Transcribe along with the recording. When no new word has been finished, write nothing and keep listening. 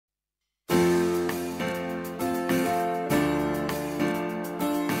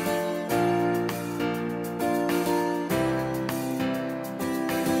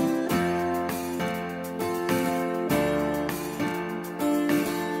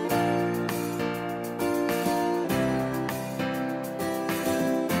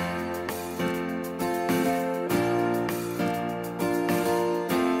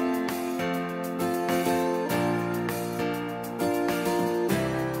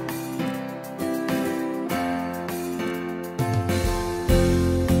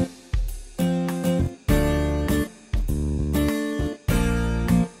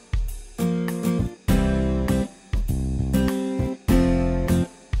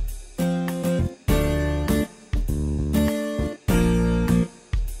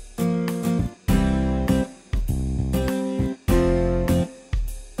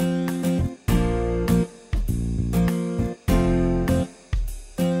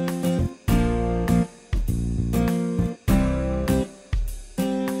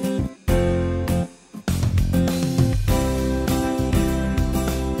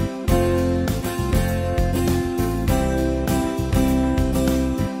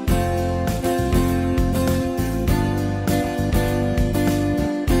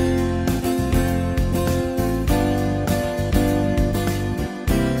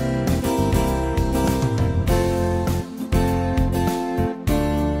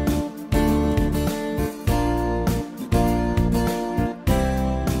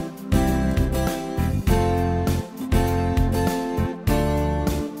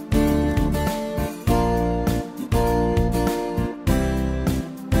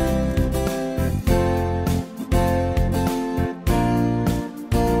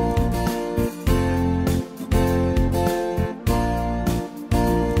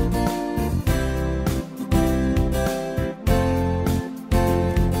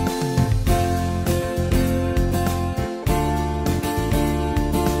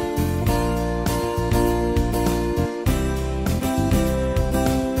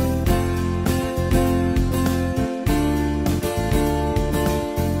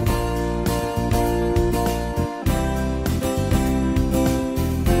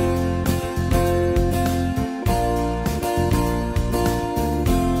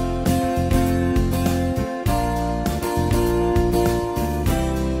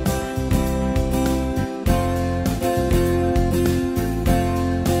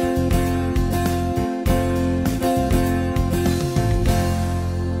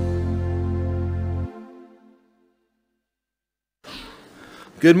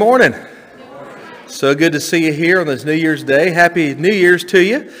Good morning. So good to see you here on this New Year's Day. Happy New Year's to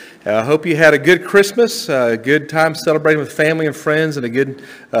you. I hope you had a good Christmas, a good time celebrating with family and friends, and a good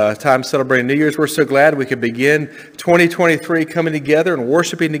time celebrating New Year's. We're so glad we could begin 2023 coming together and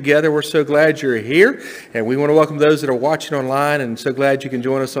worshiping together. We're so glad you're here, and we want to welcome those that are watching online, and so glad you can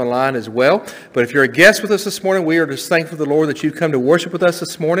join us online as well. But if you're a guest with us this morning, we are just thankful to the Lord that you've come to worship with us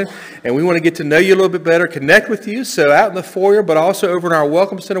this morning, and we want to get to know you a little bit better, connect with you. So out in the foyer, but also over in our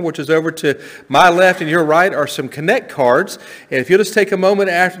Welcome Center, which is over to my left and your right, are some Connect cards. And if you'll just take a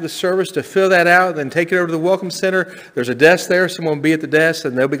moment after the service to fill that out, then take it over to the Welcome Center. There's a desk there. Someone will be at the desk,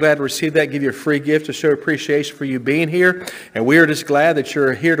 and they'll be glad to receive that, give you a free gift to show appreciation for you being here. And we are just glad that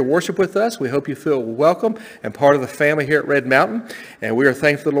you're here to worship with us. We hope you feel welcome and part of the family here at Red Mountain. And we are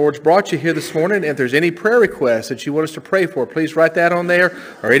thankful the Lord's brought you here this morning. If there's any prayer requests that you want us to pray for, please write that on there.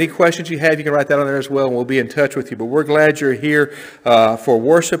 Or any questions you have, you can write that on there as well, and we'll be in touch with you. But we're glad you're here for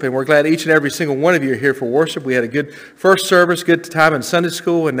worship, and we're glad each and every single one of you are here for worship. We had a good first service, good time in Sunday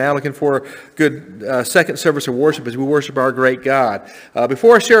school, and now looking for a good second service of worship as we worship our great God.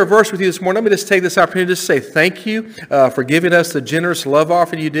 Before I share a verse with you this morning, let me just take this opportunity to say thank you for giving us the generous love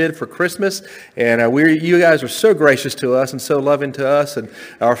offering you did for Christmas. And you guys are so gracious to us and so loving to us and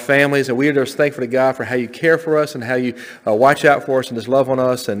our families. And we are just thankful to God for how you care for us and how you watch out for us and just love on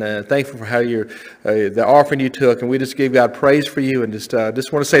us. And thankful for how the offering you took. And we just give God praise for you and just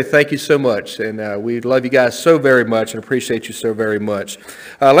want to say thank you so much. And we love you guys so very much and appreciate you so very much.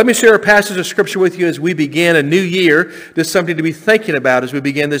 Let me share a passage of Scripture with you as we begin a new year. Just something to be thinking about as we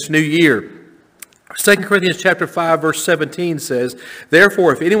begin this new year. 2 Corinthians chapter 5, verse 17 says,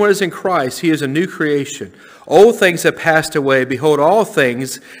 "Therefore, if anyone is in Christ, he is a new creation. Old things have passed away. Behold, all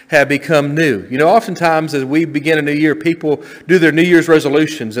things have become new." You know, oftentimes as we begin a new year, people do their New Year's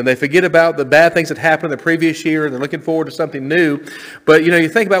resolutions, and they forget about the bad things that happened in the previous year, and they're looking forward to something new. But, you know, you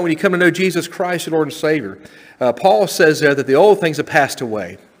think about when you come to know Jesus Christ, your Lord and Savior. Paul says there that the old things have passed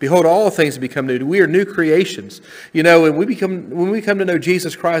away. Behold, all things have become new. We are new creations. You know, when we come to know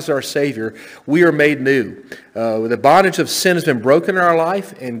Jesus Christ as our Savior, we are made new. The bondage of sin has been broken in our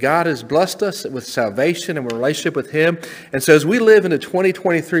life, and God has blessed us with salvation and a relationship with Him. And so as we live into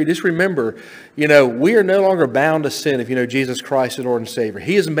 2023, just remember, you know, we are no longer bound to sin if you know Jesus Christ as Lord and Savior.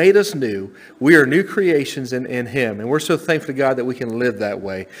 He has made us new. We are new creations in Him, and we're so thankful to God that we can live that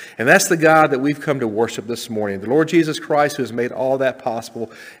way. And that's the God that we've come to worship this morning, the Lord Jesus Christ, who has made all that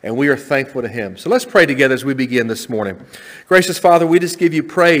possible, and we are thankful to Him. So let's pray together as we begin this morning. Gracious Father, we just give you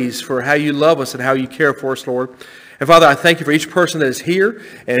praise for how you love us and how you care for us, Lord. And Father, I thank you for each person that is here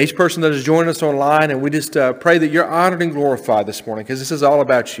and each person that is joining us online. And we just pray that you're honored and glorified this morning, because this is all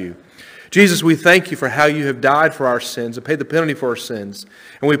about you. Jesus, we thank you for how you have died for our sins and paid the penalty for our sins.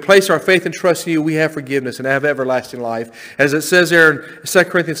 And we place our faith and trust in you. We have forgiveness and have everlasting life. As it says there in 2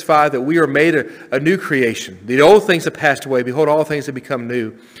 Corinthians 5, that we are made a new creation. The old things have passed away. Behold, all things have become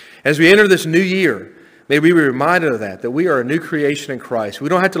new. As we enter this new year, may we be reminded of that we are a new creation in Christ. We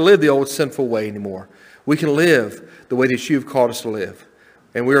don't have to live the old sinful way anymore. We can live the way that you've called us to live.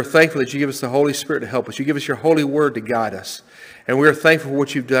 And we are thankful that you give us the Holy Spirit to help us. You give us your holy word to guide us. And we are thankful for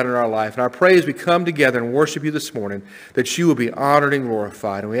what you've done in our life. And I pray as we come together and worship you this morning, that you will be honored and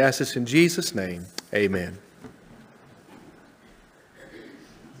glorified. And we ask this in Jesus' name. Amen.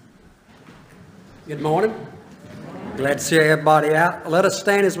 Good morning. Glad to see everybody out. Let us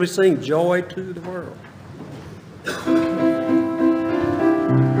stand as we sing "Joy to the World."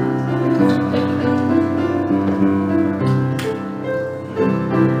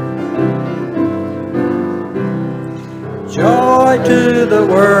 Joy to the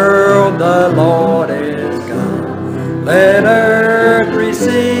world, the Lord is come. Let earth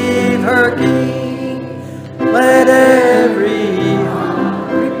receive her King. Let every heart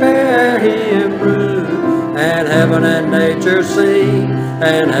prepare Him room. And heaven and nature sing,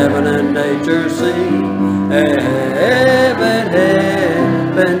 and heaven and nature sing. Heaven,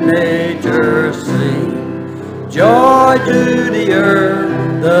 heaven, nature sing. Joy to the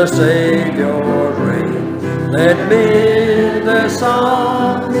earth, the Savior reigns. Let men their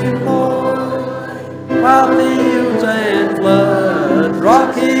songs employ, while fields and floods,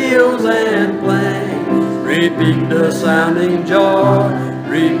 rock hills and plains, repeat the sounding joy,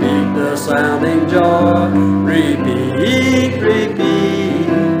 repeat the sounding joy, repeat, repeat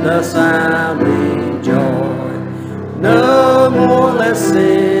the sounding joy. No more let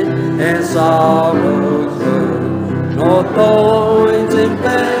sin and sorrows grow, nor thorns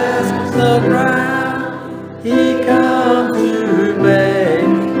infest the ground. He come to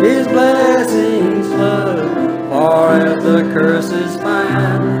make His blessings flow, far as the curse is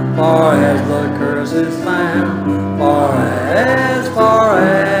found, far as the curse is found, far as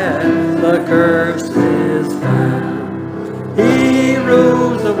where curse is found. He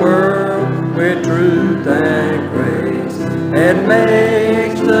rules the world with truth and grace, and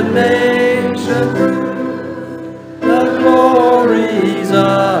makes the nation prove the glories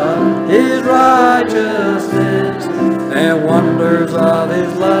of His righteousness, and wonders of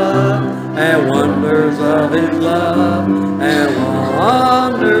His love, and wonders of His love, and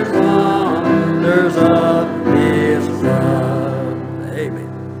wonders of His love. Amen.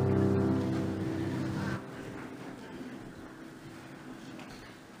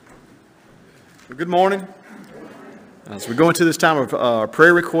 Well, good morning. As we go into this time of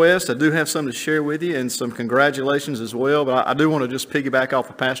prayer request, I do have something to share with you and some congratulations as well. But I do want to just piggyback off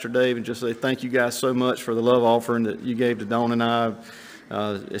of Pastor Dave and just say thank you guys so much for the love offering that you gave to Dawn and I.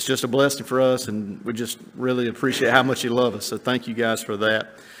 It's just a blessing for us, and we just really appreciate how much you love us. So thank you guys for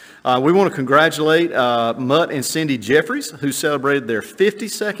that. We want to congratulate Mutt and Cindy Jeffries, who celebrated their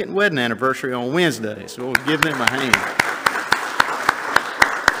 52nd wedding anniversary on Wednesday. So we'll give them a hand.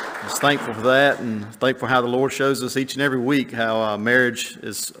 Just thankful for that, and thankful how the Lord shows us each and every week how marriage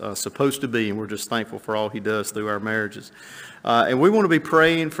is supposed to be, and we're just thankful for all He does through our marriages. And we want to be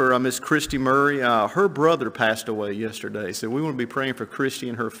praying for Miss Christy Murray. Her brother passed away yesterday, so we want to be praying for Christy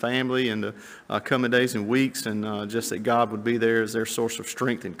and her family in the coming days and weeks, and just that God would be there as their source of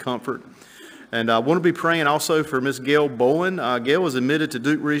strength and comfort. And I want to be praying also for Miss Gail Bowen. Gail was admitted to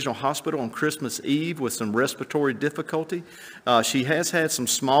Duke Regional Hospital on Christmas Eve with some respiratory difficulty. She has had some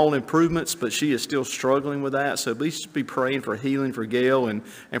small improvements, but she is still struggling with that. So please be praying for healing for Gail and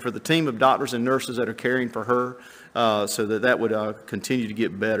for the team of doctors and nurses that are caring for her. So that would continue to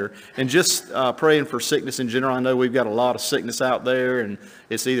get better. And just praying for sickness in general. I know we've got a lot of sickness out there, and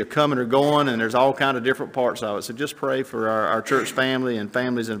it's either coming or going, and there's all kind of different parts of it. So just pray for our church family and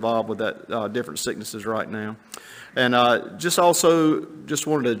families involved with that different sicknesses right now. And just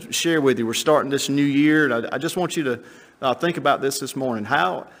wanted to share with you, we're starting this new year, and I just want you to think about this morning.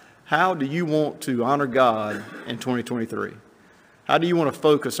 How do you want to honor God in 2023? How do you want to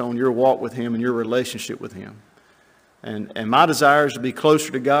focus on your walk with Him and your relationship with Him? And my desire is to be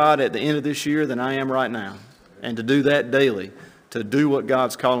closer to God at the end of this year than I am right now, and to do that daily, to do what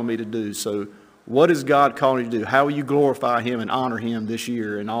God's calling me to do. So what is God calling you to do? How will you glorify Him and honor Him this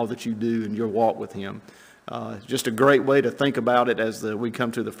year in all that you do in your walk with Him? Just a great way to think about it as we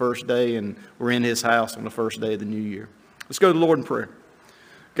come to the first day and we're in His house on the first day of the new year. Let's go to the Lord in prayer.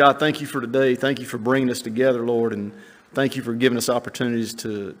 God, thank you for today. Thank you for bringing us together, Lord, and thank you for giving us opportunities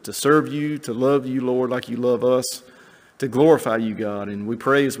to serve you, to love you, Lord, like you love us, to glorify you, God. And we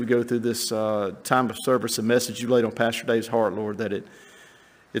pray as we go through this time of service, a message you laid on Pastor Dave's heart, Lord, that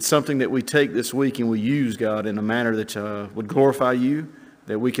it's something that we take this week and we use, God, in a manner that would glorify you,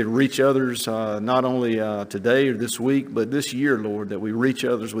 that we could reach others not only today or this week, but this year, Lord, that we reach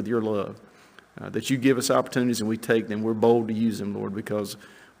others with your love, that you give us opportunities and we take them. We're bold to use them, Lord, because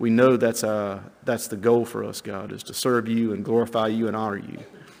we know that's the goal for us, God, is to serve you and glorify you and honor you.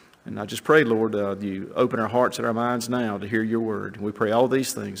 And I just pray, Lord, you open our hearts and our minds now to hear your word. And we pray all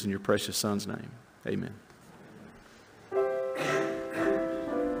these things in your precious Son's name. Amen.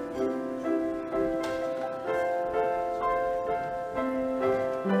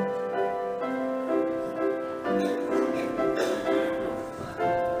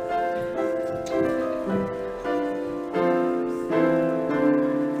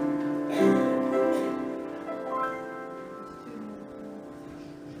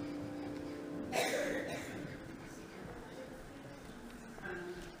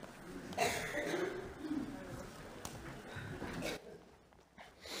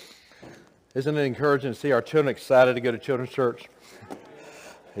 Isn't it encouraging to see our children excited to go to children's church?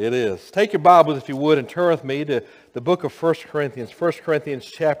 It is. Take your Bibles, if you would, and turn with me to the book of 1 Corinthians. 1 Corinthians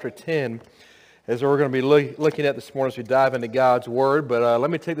chapter 10, as we're going to be looking at this morning as we dive into God's Word. But let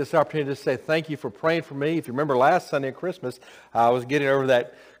me take this opportunity to say thank you for praying for me. If you remember last Sunday at Christmas, I was getting over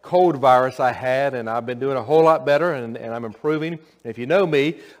that cold virus I had, and I've been doing a whole lot better, and I'm improving. And if you know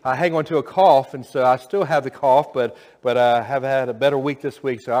me, I hang on to a cough, and so I still have the cough, but I have had a better week this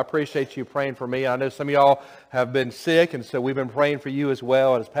week. So I appreciate you praying for me. I know some of y'all have been sick, and so we've been praying for you as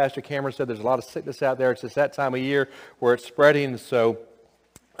well. And as Pastor Cameron said, there's a lot of sickness out there. It's just that time of year where it's spreading, so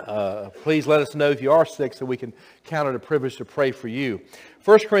please let us know if you are sick so we can count it a privilege to pray for you.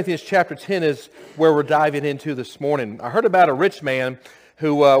 1 Corinthians chapter 10 is where we're diving into this morning. I heard about a rich man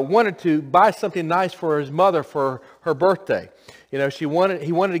who wanted to buy something nice for his mother for her birthday. You know, he wanted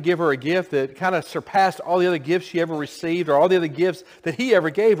to give her a gift that kind of surpassed all the other gifts she ever received or all the other gifts that he ever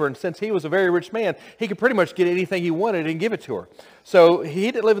gave her. And since he was a very rich man, he could pretty much get anything he wanted and give it to her. So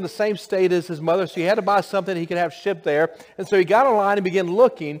he didn't live in the same state as his mother, so he had to buy something he could have shipped there. And so he got online and began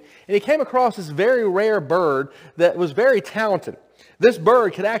looking, and he came across this very rare bird that was very talented. This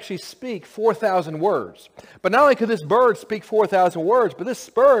bird could actually speak 4,000 words. But not only could this bird speak 4,000 words, but this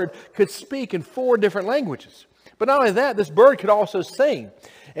bird could speak in 4 different languages. But not only that, this bird could also sing.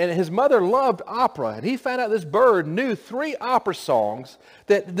 And his mother loved opera. And he found out this bird knew 3 opera songs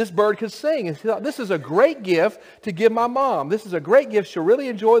that this bird could sing. And he thought, this is a great gift to give my mom. This is a great gift. She'll really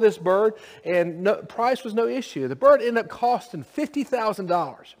enjoy this bird. And price was no issue. The bird ended up costing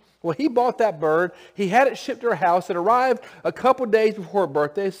 $50,000. Well, he bought that bird. He had it shipped to her house. It arrived a couple days before her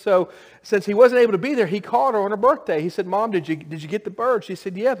birthday. So since he wasn't able to be there, he called her on her birthday. He said, Mom, did you get the bird? She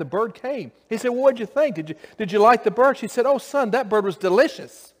said, yeah, the bird came. He said, well, what'd you think? Did you like the bird? She said, oh, son, that bird was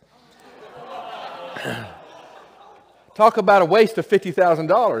delicious. Talk about a waste of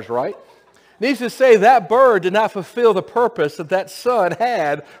 $50,000, right? Needs to say that bird did not fulfill the purpose that son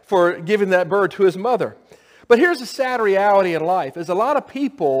had for giving that bird to his mother. But here's the sad reality in life, is a lot of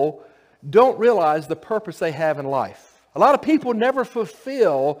people don't realize the purpose they have in life. A lot of people never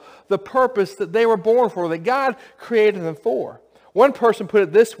fulfill the purpose that they were born for, that God created them for. One person put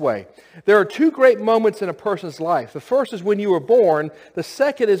it this way: there are 2 great moments in a person's life. The first is when you were born. The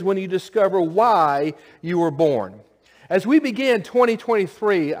second is when you discover why you were born. As we begin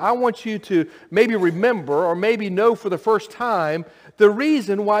 2023, I want you to maybe remember or maybe know for the first time the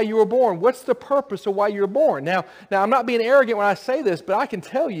reason why you were born. What's the purpose of why you were born? Now, I'm not being arrogant when I say this, but I can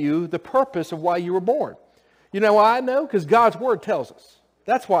tell you the purpose of why you were born. You know why I know? Because God's Word tells us.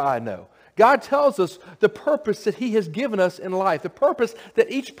 That's why I know. God tells us the purpose that He has given us in life, the purpose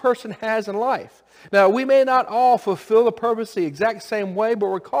that each person has in life. Now, we may not all fulfill the purpose the exact same way, but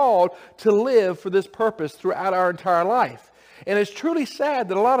we're called to live for this purpose throughout our entire life. And it's truly sad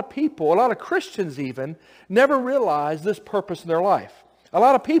that a lot of people, a lot of Christians even, never realize this purpose in their life. A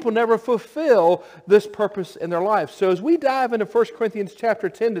lot of people never fulfill this purpose in their life. So as we dive into 1 Corinthians chapter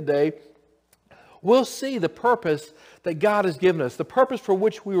 10 today, we'll see the purpose that God has given us, the purpose for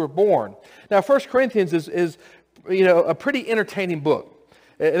which we were born. Now, 1 Corinthians is a pretty entertaining book.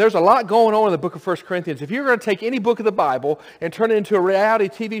 There's a lot going on in the book of 1 Corinthians. If you're going to take any book of the Bible and turn it into a reality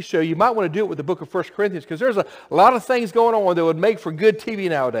TV show, you might want to do it with the book of 1 Corinthians, because there's a lot of things going on that would make for good TV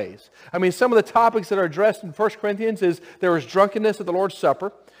nowadays. I mean, some of the topics that are addressed in 1 Corinthians is there was drunkenness at the Lord's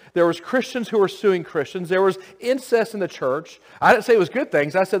Supper. There was Christians who were suing Christians. There was incest in the church. I didn't say it was good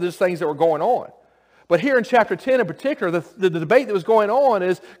things. I said there's things that were going on. But here in chapter 10 in particular, the debate that was going on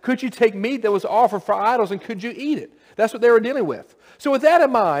is, could you take meat that was offered for idols and could you eat it? That's what they were dealing with. So with that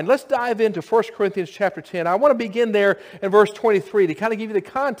in mind, let's dive into 1 Corinthians chapter 10. I want to begin there in verse 23 to kind of give you the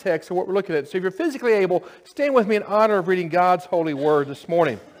context of what we're looking at. So if you're physically able, stand with me in honor of reading God's holy word this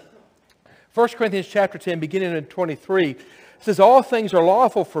morning. 1 Corinthians chapter 10, beginning in 23, says, all things are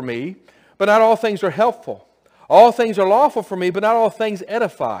lawful for me, but not all things are helpful. All things are lawful for me, but not all things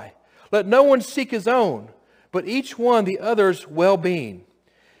edify. Let no one seek his own, but each one the other's well-being.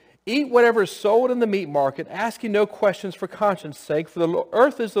 Eat whatever is sold in the meat market, asking no questions for conscience sake, for the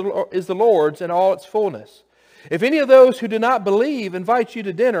earth is the Lord's and all its fullness. If any of those who do not believe invite you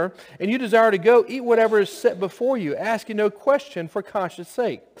to dinner, and you desire to go, eat whatever is set before you, asking no question for conscience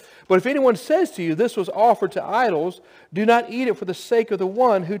sake. But if anyone says to you, this was offered to idols, do not eat it for the sake of the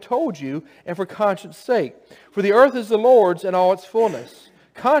one who told you, and for conscience sake. For the earth is the Lord's and all its fullness.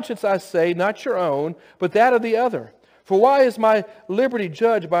 Conscience, I say, not your own, but that of the other. For why is my liberty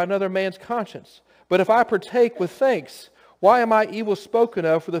judged by another man's conscience? But if I partake with thanks, why am I evil spoken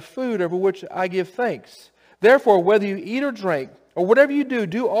of for the food over which I give thanks? Therefore, whether you eat or drink, or whatever you do,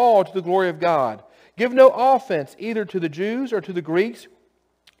 do all to the glory of God. Give no offense either to the Jews or to the Greeks,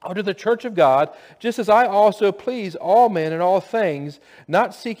 or to the church of God, just as I also please all men in all things,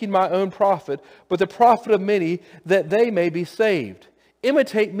 not seeking my own profit, but the profit of many, that they may be saved.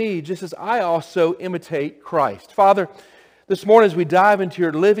 Imitate me just as I also imitate Christ. Father, this morning as we dive into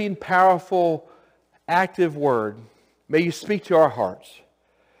your living, powerful, active word, may you speak to our hearts.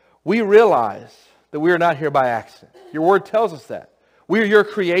 We realize that we are not here by accident. Your word tells us that. We are your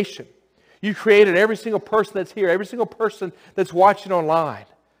creation. You created every single person that's here, every single person that's watching online.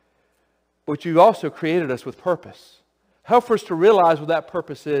 But you also created us with purpose. Help us to realize what that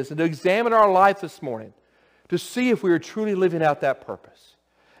purpose is and to examine our life this morning to see if we are truly living out that purpose.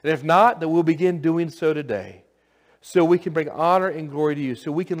 And if not, then we'll begin doing so today so we can bring honor and glory to you, so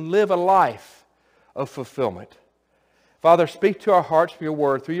we can live a life of fulfillment. Father, speak to our hearts from your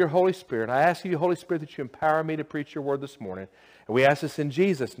word through your Holy Spirit. I ask you, Holy Spirit, that you empower me to preach your word this morning. And we ask this in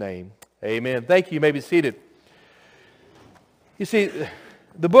Jesus' name. Amen. Thank you. You may be seated. You see,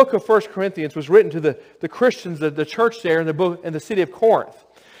 the book of 1 Corinthians was written to the Christians, the church there in the city of Corinth.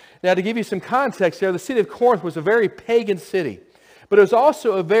 Now, to give you some context there, the city of Corinth was a very pagan city. But it was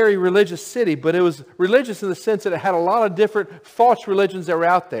also a very religious city. But it was religious in the sense that it had a lot of different false religions that were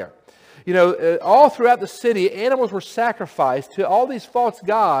out there. You know, all throughout the city, animals were sacrificed to all these false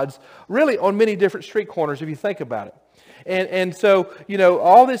gods, really on many different street corners, if you think about it. And so, you know,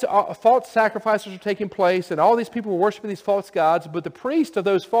 all these false sacrifices were taking place, and all these people were worshiping these false gods, but the priests of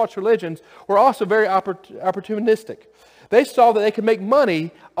those false religions were also very opportunistic. They saw that they could make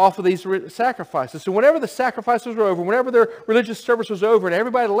money off of these sacrifices. So whenever the sacrifices were over, whenever their religious service was over and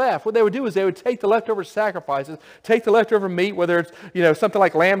everybody left, what they would do is they would take the leftover sacrifices, take the leftover meat, whether it's, you know, something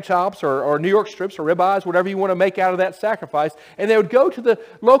like lamb chops or New York strips or ribeyes, whatever you want to make out of that sacrifice, and they would go to the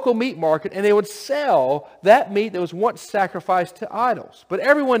local meat market and they would sell that meat that was once sacrificed to idols. But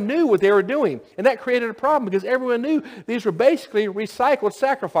everyone knew what they were doing, and that created a problem because everyone knew these were basically recycled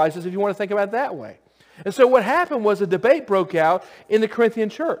sacrifices, if you want to think about it that way. And so what happened was a debate broke out in the Corinthian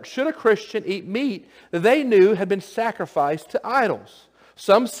church. Should a Christian eat meat that they knew had been sacrificed to idols?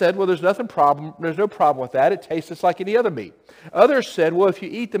 Some said, well, there's no problem with that. It tastes just like any other meat. Others said, well, if you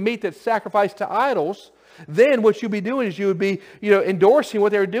eat the meat that's sacrificed to idols, then what you'd be doing is you would be, you know, endorsing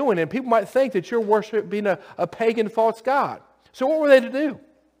what they were doing. And people might think that you're worshiping a pagan false god. So what were they to do?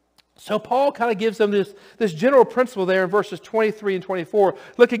 So Paul kind of gives them this general principle there in verses 23 and 24.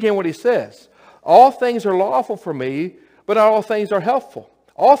 Look again what he says. All things are lawful for me, but not all things are helpful.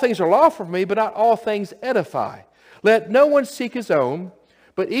 All things are lawful for me, but not all things edify. Let no one seek his own,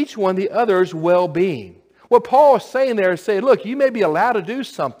 but each one the other's well-being. What Paul is saying there is saying, look, you may be allowed to do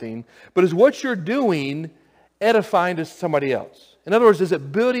something, but is what you're doing edifying to somebody else? In other words, is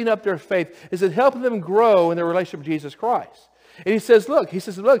it building up their faith? Is it helping them grow in their relationship with Jesus Christ? And he says, look,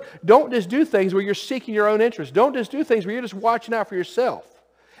 don't just do things where you're seeking your own interest. Don't just do things where you're just watching out for yourself.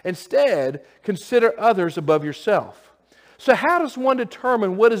 Instead, consider others above yourself. So how does one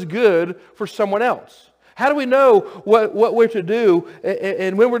determine what is good for someone else? How do we know what we're to do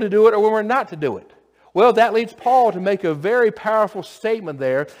and when we're to do it or when we're not to do it? Well, that leads Paul to make a very powerful statement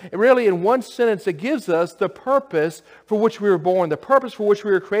there. And really, in one sentence, it gives us the purpose for which we were born, the purpose for which we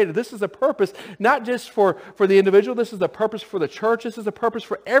were created. This is a purpose not just for the individual. This is the purpose for the church. This is the purpose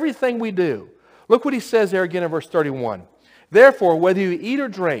for everything we do. Look what he says there again in verse 31. Therefore, whether you eat or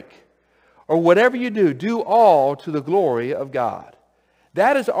drink, or whatever you do, do all to the glory of God.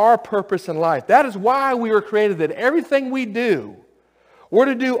 That is our purpose in life. That is why we were created, that everything we do, we're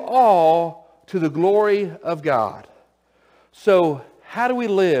to do all to the glory of God. So, how do we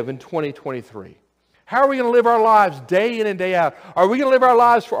live in 2023? How are we going to live our lives day in and day out? Are we going to live our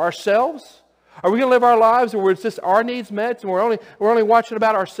lives for ourselves? Are we going to live our lives where it's just our needs met and we're only watching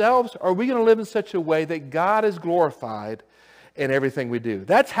about ourselves? Or are we going to live in such a way that God is glorified in everything we do?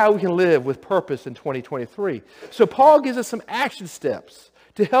 That's how we can live with purpose in 2023. So Paul gives us some action steps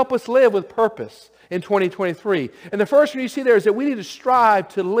to help us live with purpose in 2023. And the first one you see there is that we need to strive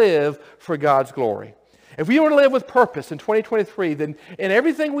to live for God's glory. If we want to live with purpose in 2023, then in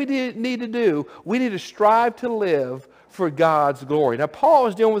everything we need to do, we need to strive to live for God's glory. Now, Paul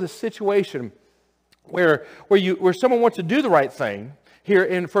is dealing with a situation where someone wants to do the right thing here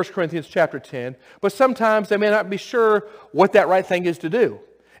in 1 Corinthians chapter 10, but sometimes they may not be sure what that right thing is to do.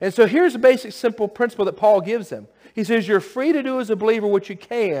 And so here's a basic simple principle that Paul gives them. He says you're free to do as a believer what you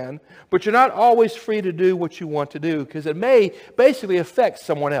can, but you're not always free to do what you want to do because it may basically affect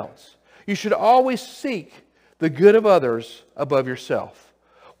someone else. You should always seek the good of others above yourself.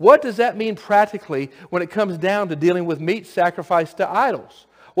 What does that mean practically when it comes down to dealing with meat sacrificed to idols?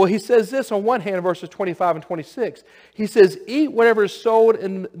 Well, he says this on one hand in verses 25 and 26. He says, eat whatever is sold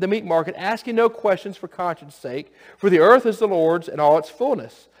in the meat market, asking no questions for conscience sake, for the earth is the Lord's and all its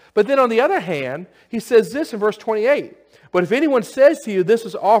fullness. But then on the other hand, he says this in verse 28. But if anyone says to you, this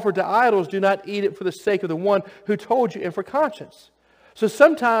is offered to idols, do not eat it for the sake of the one who told you and for conscience. So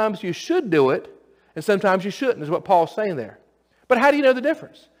sometimes you should do it, and sometimes you shouldn't, is what Paul's saying there. But how do you know the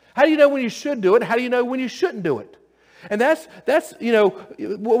difference? How do you know when you should do it? How do you know when you shouldn't do it? And that's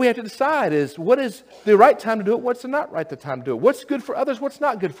what we have to decide is what is the right time to do it, what's the not right time to do it, what's good for others, what's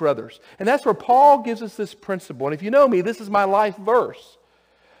not good for others. And that's where Paul gives us this principle. And if you know me, this is my life verse.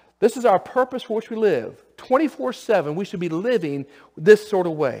 This is our purpose for which we live. 24/7, we should be living this sort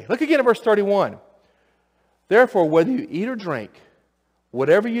of way. Look again at verse 31. Therefore, whether you eat or drink,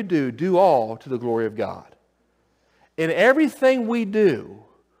 whatever you do, do all to the glory of God. In everything we do,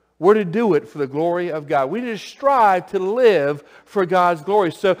 We're to do it for the glory of God. We need to strive to live for God's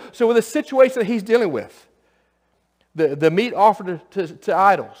glory. So with the situation that he's dealing with, the meat offered to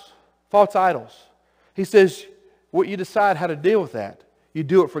idols, false idols, he says, what you decide how to deal with that, you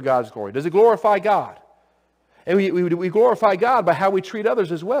do it for God's glory. Does it glorify God? And we glorify God by how we treat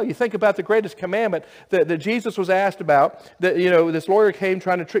others as well. You think about the greatest commandment that Jesus was asked about. That, this lawyer came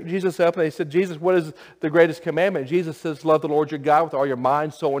trying to trick Jesus up, and they said, Jesus, what is the greatest commandment? And Jesus says, love the Lord your God with all your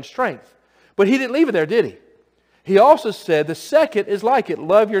mind, soul, and strength. But he didn't leave it there, did he? He also said, the second is like it,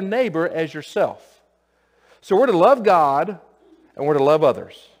 love your neighbor as yourself. So we're to love God, and we're to love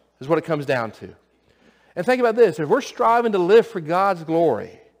others, is what it comes down to. And think about this. If we're striving to live for God's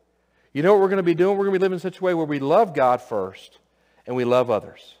glory, you know what we're going to be doing? We're going to be living in such a way where we love God first and we love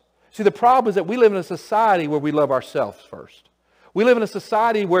others. See, the problem is that we live in a society where we love ourselves first. We live in a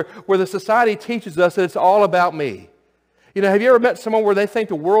society where the society teaches us that it's all about me. Have you ever met someone where they think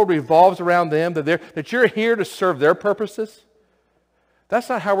the world revolves around them, that you're here to serve their purposes? That's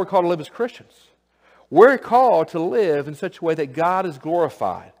not how we're called to live as Christians. We're called to live in such a way that God is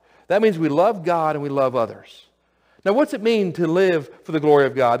glorified. That means we love God and we love others. Now, what's it mean to live for the glory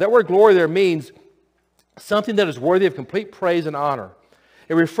of God? That word glory there means something that is worthy of complete praise and honor.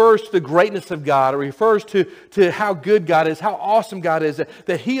 It refers to the greatness of God. It refers to how good God is, how awesome God is,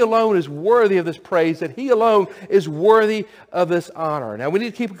 that He alone is worthy of this praise, that He alone is worthy of this honor. Now, we need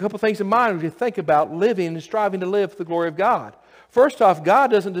to keep a couple things in mind as we think about living and striving to live for the glory of God. First off,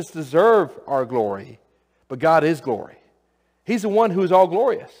 God doesn't just deserve our glory, but God is glory. He's the one who is all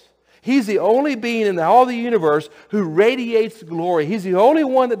glorious. He's the only being in all the universe who radiates glory. He's the only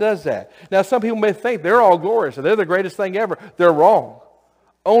one that does that. Now, some people may think they're all glorious and they're the greatest thing ever. They're wrong.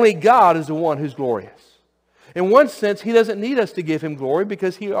 Only God is the one who's glorious. In one sense, He doesn't need us to give Him glory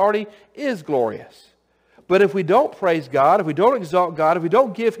because He already is glorious. But if we don't praise God, if we don't exalt God, if we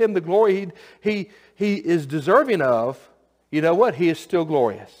don't give Him the glory He is deserving of, you know what? He is still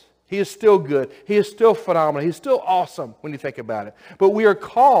glorious. He is still good. He is still phenomenal. He's still awesome when you think about it. But we are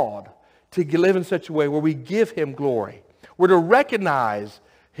called to live in such a way where we give Him glory. We're to recognize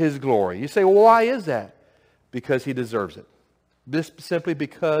His glory. You say, well, why is that? Because He deserves it. This simply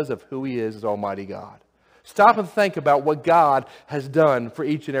because of who He is as Almighty God. Stop and think about what God has done for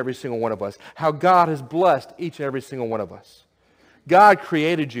each and every single one of us. How God has blessed each and every single one of us. God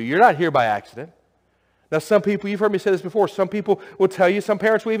created you. You're not here by accident. Now, some people, you've heard me say this before, some people will tell you, some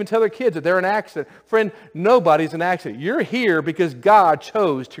parents will even tell their kids that they're an accident. Friend, nobody's an accident. You're here because God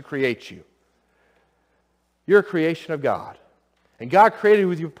chose to create you. You're a creation of God. And God created you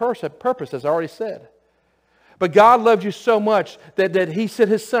with your purpose, as I already said. But God loved you so much that He sent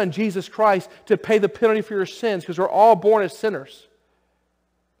His Son, Jesus Christ, to pay the penalty for your sins, because we're all born as sinners.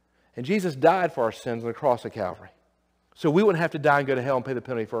 And Jesus died for our sins on the cross of Calvary. So we wouldn't have to die and go to hell and pay the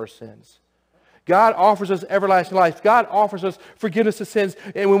penalty for our sins. God offers us everlasting life. God offers us forgiveness of sins.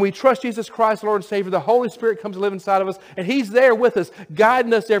 And when we trust Jesus Christ, Lord and Savior, the Holy Spirit comes to live inside of us. And He's there with us,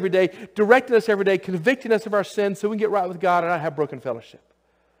 guiding us every day, directing us every day, convicting us of our sins so we can get right with God and not have broken fellowship.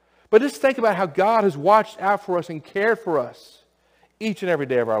 But just think about how God has watched out for us and cared for us each and every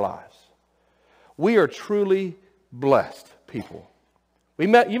day of our lives. We are truly blessed people. You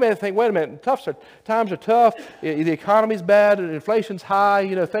may think, wait a minute, times are tough, the economy's bad, inflation's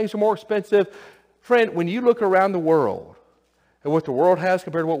high, things are more expensive. Friend, when you look around the world and what the world has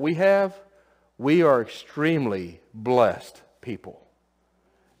compared to what we have, we are extremely blessed people.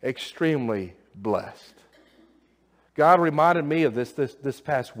 Extremely blessed. God reminded me of this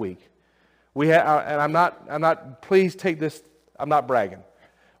past week. Please take this, I'm not bragging.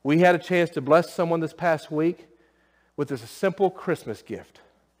 We had a chance to bless someone this past week with this simple Christmas gift.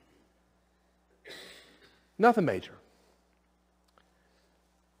 Nothing major.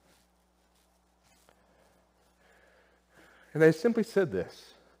 And they simply said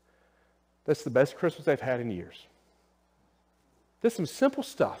this: that's the best Christmas they've had in years. Just some simple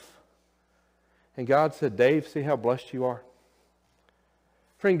stuff. And God said, Dave, see how blessed you are?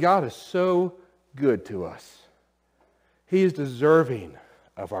 Friend, God is so good to us. He is deserving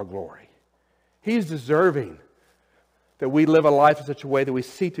of our glory. He is deserving that we live a life in such a way that we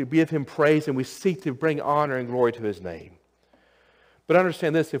seek to give Him praise and we seek to bring honor and glory to His name. But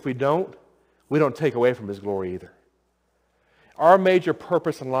understand this, if we don't take away from His glory either. Our major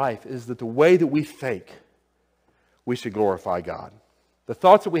purpose in life is that the way that we think, we should glorify God. The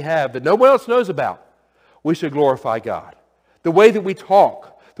thoughts that we have that no one else knows about, we should glorify God. The way that we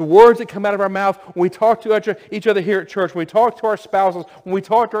talk, the words that come out of our mouth when we talk to each other here at church, when we talk to our spouses, when we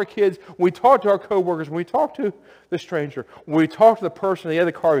talk to our kids, when we talk to our co-workers, when we talk to the stranger, when we talk to the person in the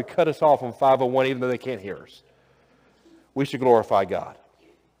other car who cut us off on 501 even though they can't hear us. We should glorify God.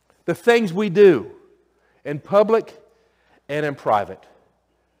 The things we do in public and in private,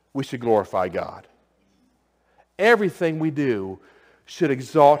 we should glorify God. Everything we do should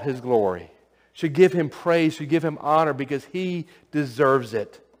exalt His glory, should give Him praise, should give Him honor because He deserves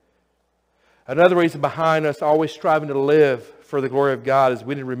it. Another reason behind us always striving to live for the glory of God is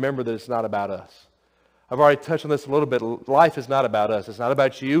we need to remember that it's not about us. I've already touched on this a little bit. Life is not about us. It's not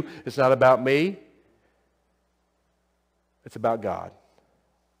about you. It's not about me. It's about God.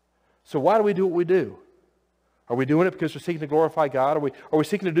 So why do we do what we do? Are we doing it because we're seeking to glorify God? Are we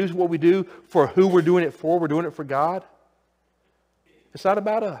seeking to do what we do for who we're doing it for? We're doing it for God? It's not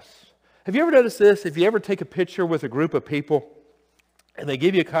about us. Have you ever noticed this? If you ever take a picture with a group of people and they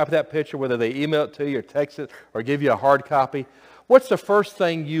give you a copy of that picture, whether they email it to you or text it or give you a hard copy, what's the first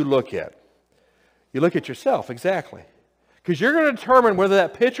thing you look at? You look at yourself, exactly. Because you're going to determine whether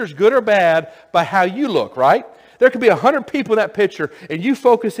that picture is good or bad by how you look, right? There could be 100 people in that picture, and you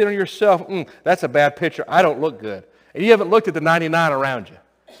focus in on yourself, that's a bad picture, I don't look good. And you haven't looked at the 99 around you.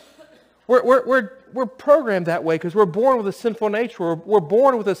 We're programmed that way because we're born with a sinful nature. We're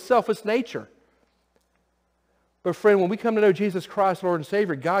born with a selfish nature. But friend, when we come to know Jesus Christ, Lord and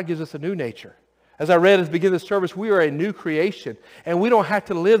Savior, God gives us a new nature. As I read at the beginning of the service, we are a new creation, and we don't have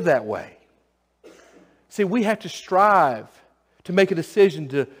to live that way. See, we have to strive to make a decision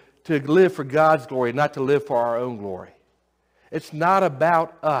to live for God's glory, not to live for our own glory. It's not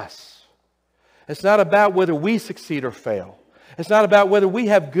about us. It's not about whether we succeed or fail. It's not about whether we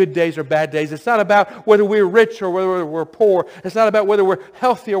have good days or bad days. It's not about whether we're rich or whether we're poor. It's not about whether we're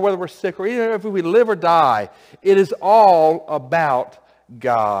healthy or whether we're sick or even if we live or die. It is all about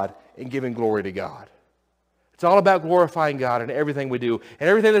God and giving glory to God. It's all about glorifying God in everything we do and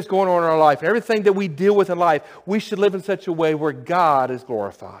everything that's going on in our life and everything that we deal with in life. We should live in such a way where God is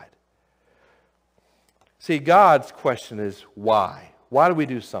glorified. See, God's question is why? Why do we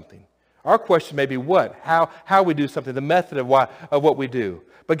do something? Our question may be what? How we do something, the method of what we do.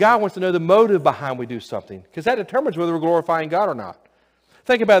 But God wants to know the motive behind we do something because that determines whether we're glorifying God or not.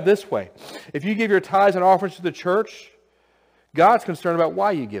 Think about it this way. If you give your tithes and offerings to the church, God's concerned about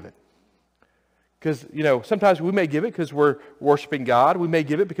why you give it. Because, sometimes we may give it because we're worshiping God. We may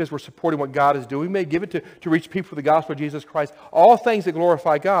give it because we're supporting what God is doing. We may give it to reach people with the gospel of Jesus Christ. All things that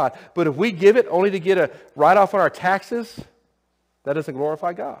glorify God. But if we give it only to get a write-off on our taxes, that doesn't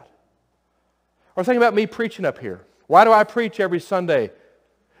glorify God. Or think about me preaching up here. Why do I preach every Sunday?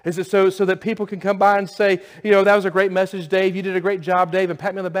 Is it so that people can come by and say, that was a great message, Dave. You did a great job, Dave, and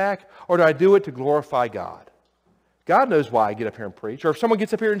pat me on the back? Or do I do it to glorify God? God knows why I get up here and preach. Or if someone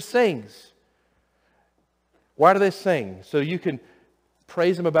gets up here and sings, why do they sing? So you can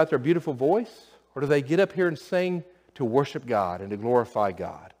praise them about their beautiful voice? Or do they get up here and sing to worship God and to glorify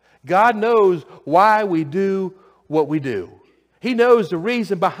God? God knows why we do what we do. He knows the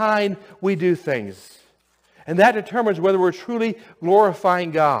reason behind we do things. And that determines whether we're truly glorifying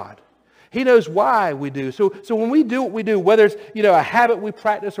God. He knows why we do. So when we do what we do, whether it's a habit we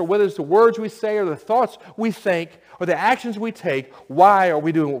practice or whether it's the words we say or the thoughts we think or the actions we take, why are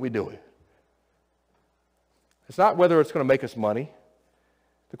we doing what we do? It's not whether it's going to make us money.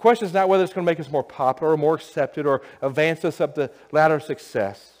 The question is not whether it's going to make us more popular or more accepted or advance us up the ladder of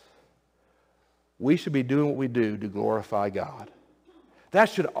success. We should be doing what we do to glorify God. That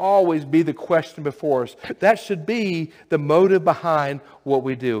should always be the question before us. That should be the motive behind what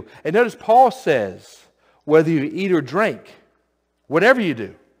we do. And notice Paul says, whether you eat or drink, whatever you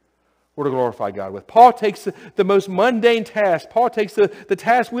do, we're to glorify God with. Paul takes the most mundane task. Paul takes the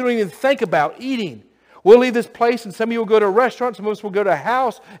task we don't even think about, eating. We'll leave this place and some of you will go to a restaurant, some of us will go to a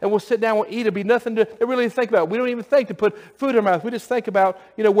house and we'll sit down and we'll eat. It'll be nothing to really think about. We don't even think to put food in our mouth. We just think about,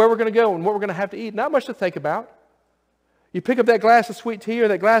 where we're going to go and what we're going to have to eat. Not much to think about. You pick up that glass of sweet tea or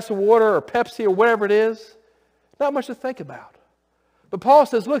that glass of water or Pepsi or whatever it is. Not much to think about. But Paul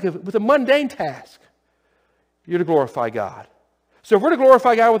says, look, with a mundane task, you're to glorify God. So if we're to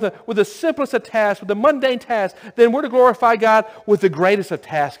glorify God with the simplest of tasks, with the mundane task, then we're to glorify God with the greatest of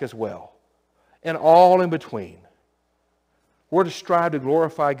tasks as well. And all in between. We're to strive to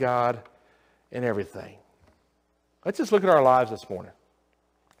glorify God in everything. Let's just look at our lives this morning.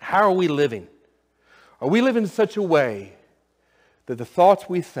 How are we living? Are we living in such a way that the thoughts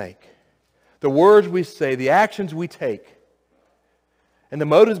we think, the words we say, the actions we take, and the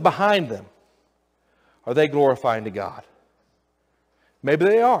motives behind them, are they glorifying to God? Maybe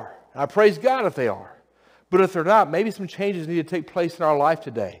they are. I praise God if they are. But if they're not, maybe some changes need to take place in our life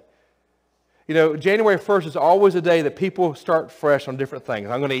today. January 1st is always a day that people start fresh on different things.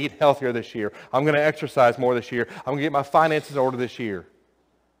 I'm going to eat healthier this year. I'm going to exercise more this year. I'm going to get my finances in order this year.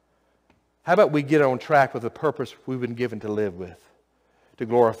 How about we get on track with the purpose we've been given to live with? to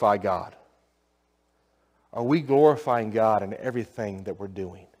glorify God? Are we glorifying God in everything that we're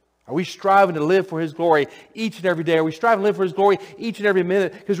doing? Are we striving to live for His glory each and every day? Are we striving to live for His glory each and every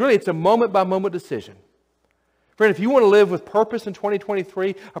minute? Because really, it's a moment-by-moment decision. Friend, if you want to live with purpose in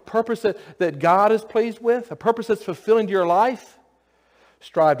 2023, a purpose that God is pleased with, a purpose that's fulfilling to your life,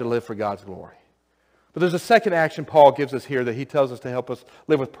 strive to live for God's glory. But there's a second action Paul gives us here that he tells us to help us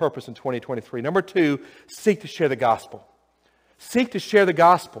live with purpose in 2023. Number 2, seek to share the gospel. Seek to share the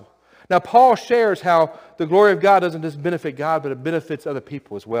gospel. Now, Paul shares how the glory of God doesn't just benefit God, but it benefits other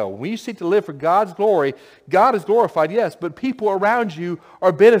people as well. When you seek to live for God's glory, God is glorified, yes, but people around you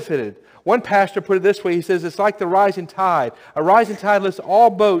are benefited. One pastor put it this way. He says, it's like the rising tide. A rising tide lifts all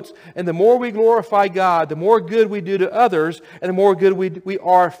boats, and the more we glorify God, the more good we do to others, and the more good we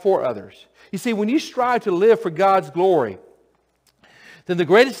are for others. You see, when you strive to live for God's glory, then the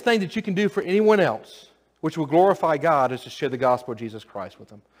greatest thing that you can do for anyone else, which will glorify God, is to share the gospel of Jesus Christ with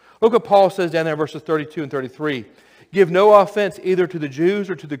them. Look what Paul says down there in verses 32 and 33. Give no offense either to the Jews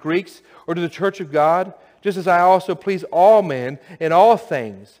or to the Greeks or to the church of God, just as I also please all men in all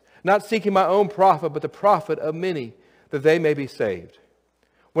things, not seeking my own profit, but the profit of many, that they may be saved.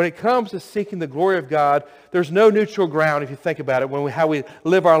 When it comes to seeking the glory of God, there's no neutral ground if you think about it, how we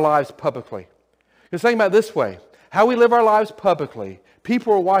live our lives publicly. Because think about it this way. How we live our lives publicly,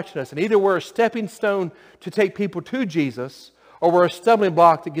 people are watching us, and either we're a stepping stone to take people to Jesus, or we're a stumbling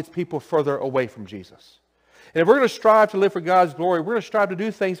block that gets people further away from Jesus. And if we're going to strive to live for God's glory, we're going to strive to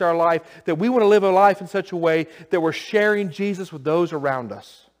do things in our life that we want to live a life in such a way that we're sharing Jesus with those around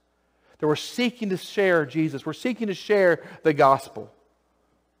us. That we're seeking to share Jesus. We're seeking to share the gospel.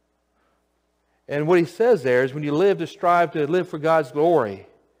 And what he says there is when you strive to live for God's glory,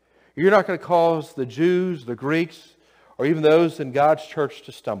 you're not going to cause the Jews, the Greeks, or even those in God's church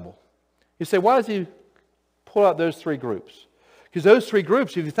to stumble. You say, why does he pull out those 3 groups? Because those 3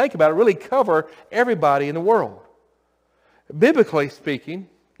 groups, if you think about it, really cover everybody in the world. Biblically speaking,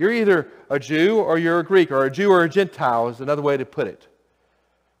 you're either a Jew or you're a Greek, or a Jew or a Gentile is another way to put it.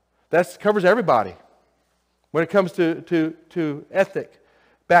 That covers everybody when it comes to ethnic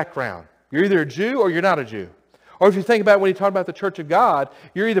background. You're either a Jew or you're not a Jew. Or if you think about when you talk about the church of God,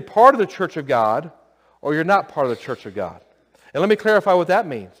 you're either part of the church of God or you're not part of the church of God. And let me clarify what that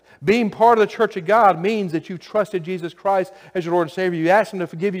means. Being part of the church of God means that you trusted Jesus Christ as your Lord and Savior. You asked Him to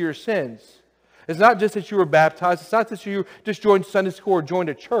forgive you your sins. It's not just that you were baptized. It's not that you just joined Sunday school or joined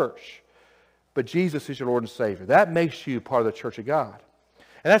a church. But Jesus is your Lord and Savior. That makes you part of the church of God.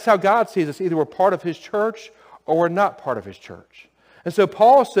 And that's how God sees us. Either we're part of His church or we're not part of His church. And so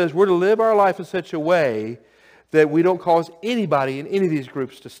Paul says we're to live our life in such a way that we don't cause anybody in any of these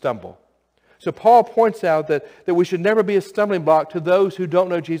groups to stumble. So Paul points out that we should never be a stumbling block to those who don't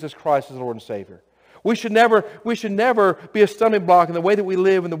know Jesus Christ as Lord and Savior. We should never be a stumbling block in the way that we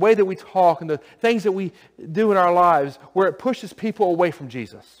live and the way that we talk and the things that we do in our lives where it pushes people away from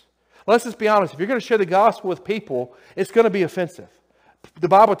Jesus. Let's just be honest. If you're going to share the gospel with people, it's going to be offensive. The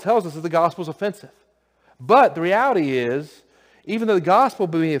Bible tells us that the gospel is offensive. But the reality is, even though the gospel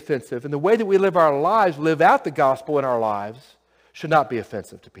be offensive, and the way that we live our lives, live out the gospel in our lives, should not be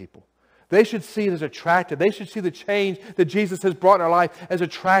offensive to people. They should see it as attractive. They should see the change that Jesus has brought in our life as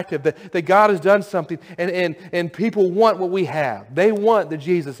attractive, that God has done something, and people want what we have. They want the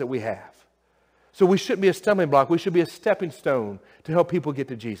Jesus that we have. So we shouldn't be a stumbling block. We should be a stepping stone to help people get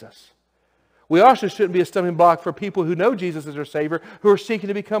to Jesus. We also shouldn't be a stumbling block for people who know Jesus as their Savior, who are seeking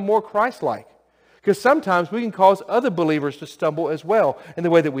to become more Christ-like. Because sometimes we can cause other believers to stumble as well in the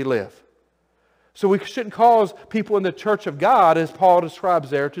way that we live. So we shouldn't cause people in the church of God, as Paul describes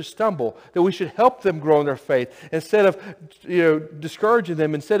there, to stumble. That we should help them grow in their faith instead of discouraging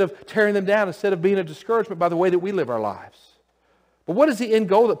them, instead of tearing them down, instead of being a discouragement by the way that we live our lives. But what is the end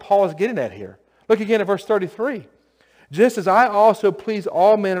goal that Paul is getting at here? Look again at verse 33. Just as I also please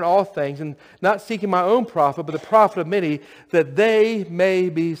all men in all things, and not seeking my own profit, but the profit of many, that they may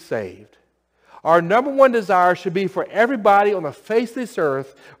be saved. Our number one desire should be for everybody on the face of this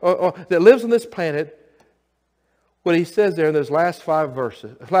earth that lives on this planet, what he says there in those last five words,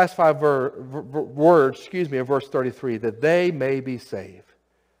 of verse 33, that they may be saved.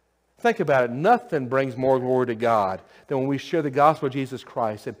 Think about it. Nothing brings more glory to God than when we share the gospel of Jesus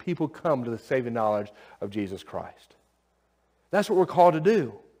Christ and people come to the saving knowledge of Jesus Christ. That's what we're called to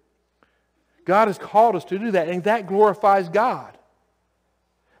do. God has called us to do that, and that glorifies God.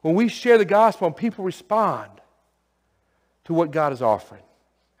 When we share the gospel and people respond to what God is offering.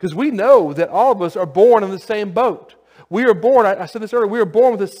 Because we know that all of us are born in the same boat. We are born, I said this earlier, we are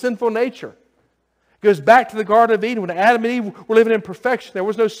born with a sinful nature. It goes back to the Garden of Eden when Adam and Eve were living in perfection. There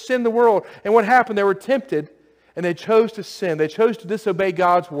was no sin in the world. And what happened? They were tempted. And they chose to sin. They chose to disobey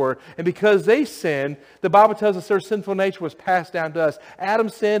God's word. And because they sinned, the Bible tells us their sinful nature was passed down to us. Adam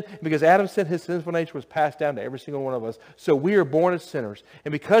sinned, and because Adam sinned, his sinful nature was passed down to every single one of us. So we are born as sinners.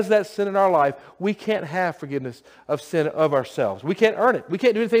 And because of that sin in our life, we can't have forgiveness of sin of ourselves. We can't earn it. We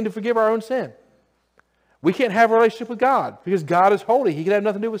can't do anything to forgive our own sin. We can't have a relationship with God because God is holy. He can have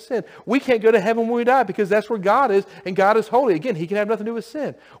nothing to do with sin. We can't go to heaven when we die because that's where God is, and God is holy. Again, He can have nothing to do with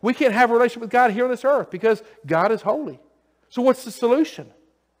sin. We can't have a relationship with God here on this earth because God is holy. So what's the solution?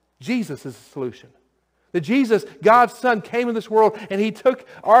 Jesus is the solution. That Jesus, God's Son, came in this world and He took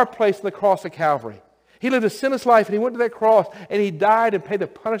our place on the cross of Calvary. He lived a sinless life and He went to that cross and He died and paid the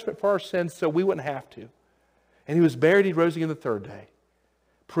punishment for our sins so we wouldn't have to. And He was buried, He rose again the third day,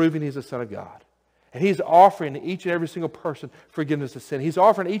 proving He's the Son of God. And He's offering to each and every single person forgiveness of sin. He's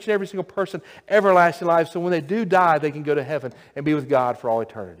offering to each and every single person everlasting life so when they do die, they can go to heaven and be with God for all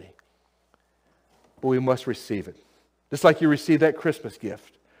eternity. But we must receive it. Just like you received that Christmas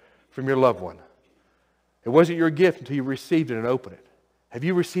gift from your loved one. It wasn't your gift until you received it and opened it. Have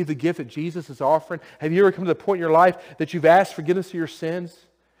you received the gift that Jesus is offering? Have you ever come to the point in your life that you've asked forgiveness of your sins?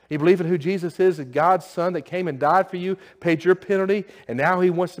 You believe in who Jesus is, that God's Son that came and died for you, paid your penalty, and now He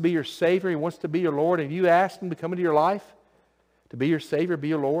wants to be your Savior. He wants to be your Lord. Have you asked Him to come into your life, to be your Savior, be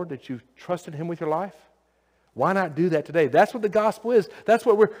your Lord, that you've trusted Him with your life? Why not do that today? That's what the gospel is. That's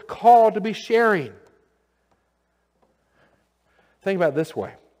what we're called to be sharing. Think about it this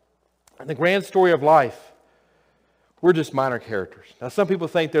way. In the grand story of life, we're just minor characters. Now, some people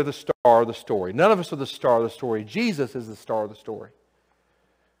think they're the star of the story. None of us are the star of the story. Jesus is the star of the story.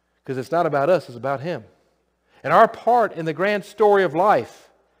 Because it's not about us, it's about Him. And our part in the grand story of life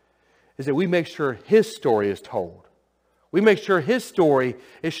is that we make sure His story is told. We make sure His story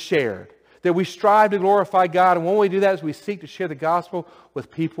is shared. That we strive to glorify God. And one way we do that is we seek to share the gospel with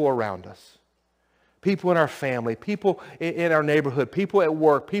people around us. People in our family, people in our neighborhood, people at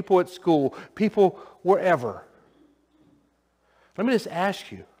work, people at school, people wherever. Let me just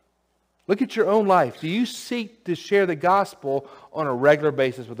ask you. Look at your own life. Do you seek to share the gospel on a regular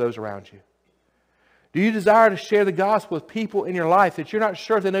basis with those around you? Do you desire to share the gospel with people in your life that you're not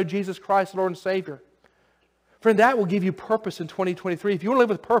sure if they know Jesus Christ, Lord and Savior? Friend, that will give you purpose in 2023. If you want to live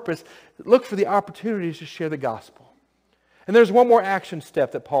with purpose, look for the opportunities to share the gospel. And there's one more action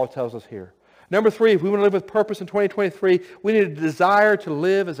step that Paul tells us here. Number 3, if we want to live with purpose in 2023, we need a desire to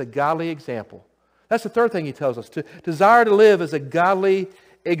live as a godly example. That's the third thing he tells us, to desire to live as a godly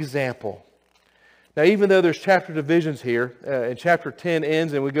example. Now, even though there's chapter divisions here, and chapter 10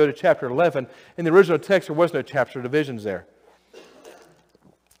 ends and we go to chapter 11, in the original text there was no chapter divisions there.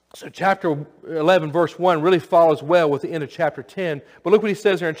 So chapter 11 verse 1 really follows well with the end of chapter 10. But look what he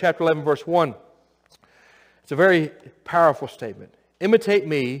says here in chapter 11 verse 1. It's a very powerful statement. Imitate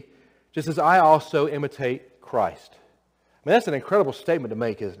me just as I also imitate Christ. I mean, that's an incredible statement to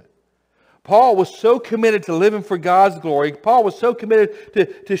make, isn't it? Paul was so committed to living for God's glory. Paul was so committed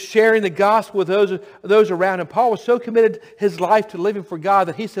to sharing the gospel with those around him. Paul was so committed his life to living for God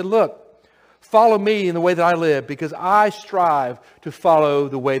that he said, look, follow me in the way that I live because I strive to follow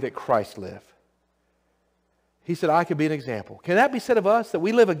the way that Christ lived. He said, I could be an example. Can that be said of us? That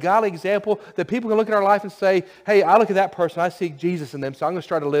we live a godly example that people can look at our life and say, hey, I look at that person, I see Jesus in them, so I'm going to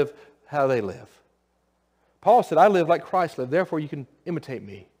try to live how they live. Paul said, I live like Christ lived, therefore you can imitate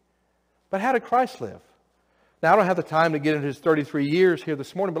me. But how did Christ live? Now, I don't have the time to get into his 33 years here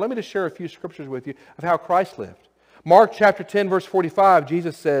this morning, but let me just share a few scriptures with you of how Christ lived. Mark chapter 10, verse 45,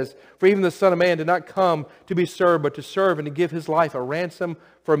 Jesus says, for even the Son of Man did not come to be served, but to serve and to give his life a ransom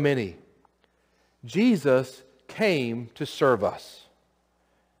for many. Jesus came to serve us.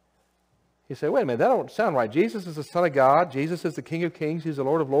 You say, wait a minute, that don't sound right. Jesus is the Son of God. Jesus is the King of Kings. He's the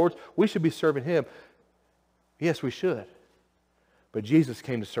Lord of Lords. We should be serving Him. Yes, we should. But Jesus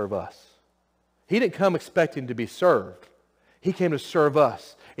came to serve us. He didn't come expecting to be served. He came to serve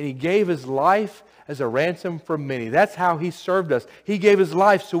us. And He gave His life as a ransom for many. That's how He served us. He gave His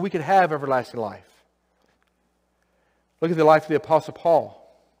life so we could have everlasting life. Look at the life of the Apostle Paul.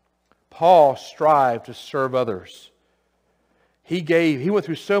 Paul strived to serve others. He went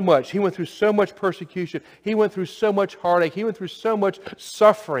through so much. He went through so much persecution. He went through so much heartache. He went through so much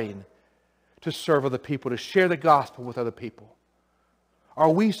suffering to serve other people, to share the gospel with other people. Are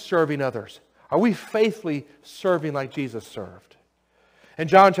we serving others? Are we faithfully serving like Jesus served? In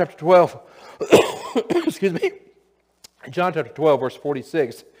John chapter 12, excuse me, in John chapter 12, verse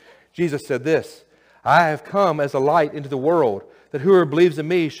 46, Jesus said this, I have come as a light into the world, that whoever believes in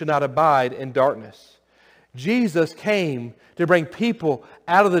me should not abide in darkness. Jesus came to bring people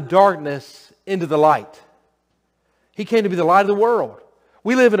out of the darkness into the light. He came to be the light of the world.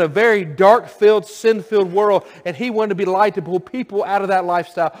 We live in a very dark-filled, sin-filled world, and He wanted to be light to pull people out of that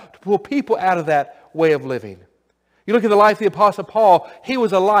lifestyle, to pull people out of that way of living. You look at the life of the Apostle Paul, he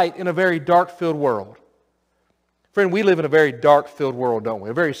was a light in a very dark-filled world. Friend, we live in a very dark-filled world, don't we?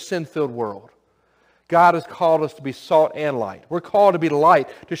 A very sin-filled world. God has called us to be salt and light. We're called to be light,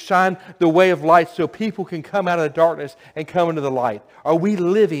 to shine the way of light so people can come out of the darkness and come into the light. Are we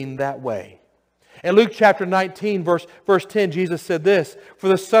living that way? In Luke chapter 19, verse 10, Jesus said this, "For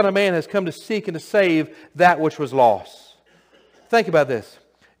the Son of Man has come to seek and to save that which was lost." Think about this.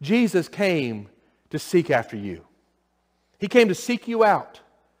 Jesus came to seek after you. He came to seek you out.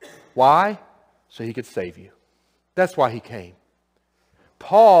 Why? So He could save you. That's why He came.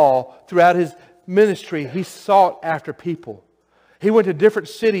 Paul, throughout his ministry, he sought after people. He went to different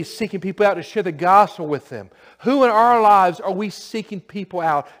cities seeking people out to share the gospel with them. Who in our lives are we seeking people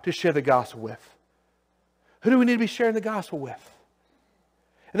out to share the gospel with? Who do we need to be sharing the gospel with?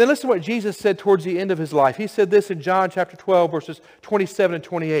 And then listen to what Jesus said towards the end of His life. He said this in John chapter 12, verses 27 and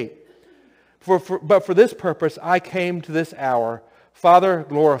 28. But for this purpose I came to this hour. Father,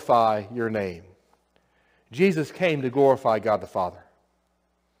 glorify your name. Jesus came to glorify God the Father.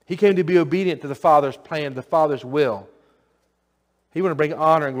 He came to be obedient to the Father's plan, the Father's will. He wanted to bring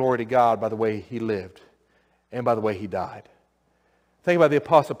honor and glory to God by the way He lived and by the way He died. Think about the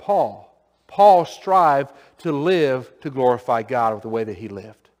Apostle Paul. Paul strived to live to glorify God with the way that he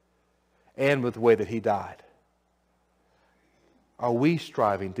lived and with the way that he died. Are we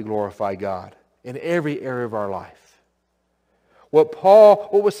striving to glorify God in every area of our life? What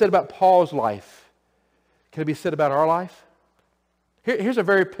was said about Paul's life, can it be said about our life? Here's a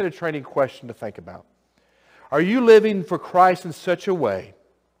very penetrating question to think about. Are you living for Christ in such a way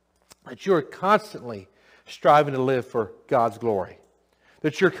that you are constantly striving to live for God's glory?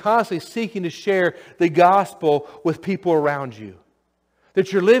 That you're constantly seeking to share the gospel with people around you?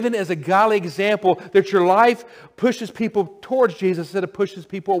 That you're living as a godly example, that your life pushes people towards Jesus instead of pushes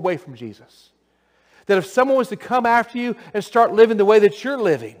people away from Jesus? That if someone was to come after you and start living the way that you're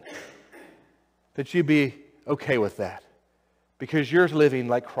living, that you'd be okay with that? Because you're living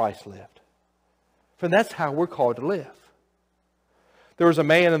like Christ lived. Friend, that's how we're called to live. There was a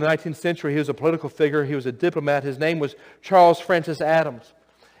man in the 19th century, he was a political figure, he was a diplomat, his name was Charles Francis Adams.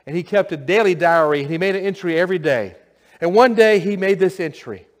 And he kept a daily diary, and he made an entry every day. And one day he made this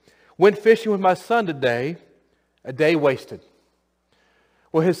entry: "Went fishing with my son today, a day wasted."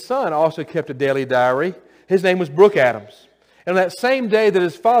 Well, his son also kept a daily diary. His name was Brooke Adams. And on that same day that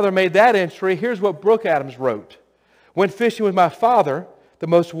his father made that entry, here's what Brooke Adams wrote: "Went fishing with my father, the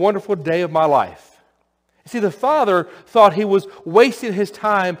most wonderful day of my life." You see, the father thought he was wasting his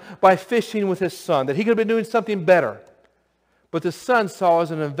time by fishing with his son, that he could have been doing something better. But the son saw it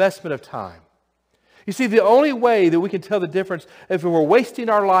as an investment of time. You see, the only way that we can tell the difference if we're wasting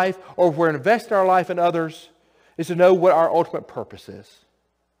our life or if we're investing our life in others is to know what our ultimate purpose is.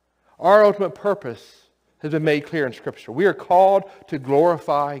 Our ultimate purpose has been made clear in Scripture. We are called to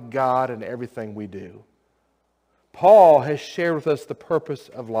glorify God in everything we do. Paul has shared with us the purpose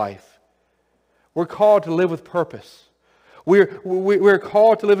of life. We're called to live with purpose. We're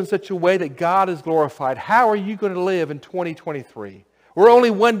called to live in such a way that God is glorified. How are you going to live in 2023? We're only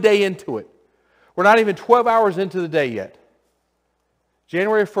one day into it. We're not even 12 hours into the day yet.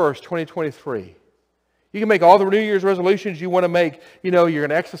 January 1st, 2023. You can make all the New Year's resolutions you want to make. You know, you're going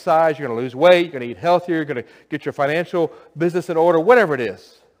to exercise, you're going to lose weight, you're going to eat healthier, you're going to get your financial business in order, whatever it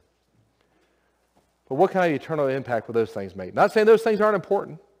is. But what kind of eternal impact will those things make? Not saying those things aren't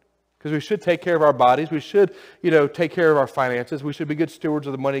important, because we should take care of our bodies. We should, take care of our finances. We should be good stewards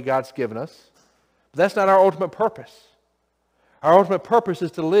of the money God's given us. But that's not our ultimate purpose. Our ultimate purpose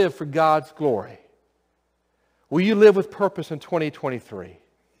is to live for God's glory. Will you live with purpose in 2023?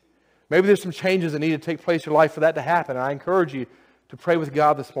 Maybe there's some changes that need to take place in your life for that to happen. And I encourage you to pray with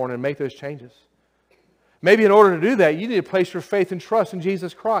God this morning and make those changes. Maybe in order to do that, you need to place your faith and trust in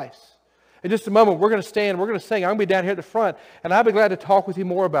Jesus Christ. In just a moment, we're going to stand, we're going to sing. I'm going to be down here at the front, and I'll be glad to talk with you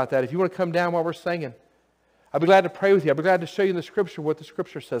more about that. If you want to come down while we're singing, I'll be glad to pray with you. I'll be glad to show you in the Scripture what the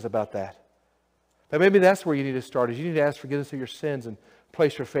Scripture says about that. But maybe that's where you need to start, is you need to ask forgiveness of your sins and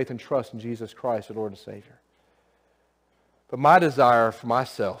place your faith and trust in Jesus Christ, the Lord and Savior. But my desire for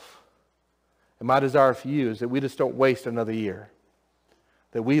myself and my desire for you is that we just don't waste another year,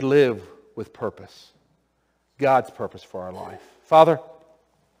 that we live with purpose, God's purpose for our life. Father,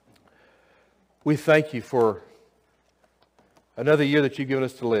 we thank you for another year that you've given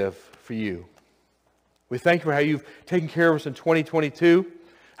us to live for you. We thank you for how you've taken care of us in 2022,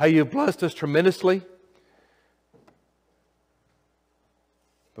 how you've blessed us tremendously.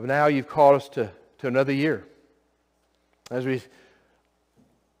 But now you've called us to another year. As we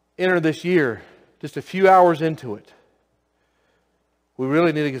enter this year, just a few hours into it, we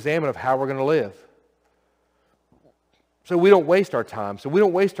really need to examine of how we're going to live. So we don't waste our time, so we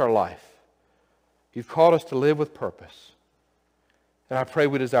don't waste our life. You've called us to live with purpose. And I pray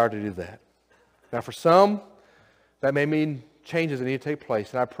we desire to do that. Now for some, that may mean changes that need to take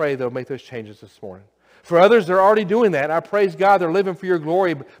place, and I pray they'll make those changes this morning. For others, they're already doing that, and I praise God they're living for your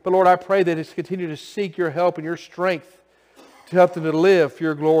glory. But Lord, I pray that it's continue to seek your help and your strength to help them to live for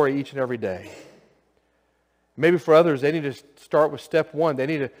your glory each and every day. Maybe for others, they need to start with step one. They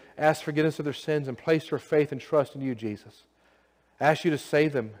need to ask forgiveness of their sins and place their faith and trust in you, Jesus. Ask you to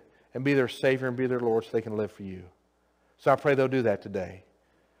save them and be their Savior and be their Lord so they can live for you. So I pray they'll do that today.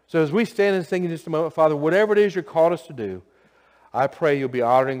 So as we stand and sing in just a moment, Father, whatever it is you're called us to do, I pray you'll be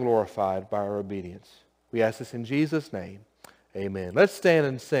honored and glorified by our obedience. We ask this in Jesus' name. Amen. Let's stand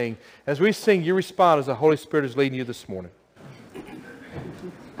and sing. As we sing, you respond as the Holy Spirit is leading you this morning.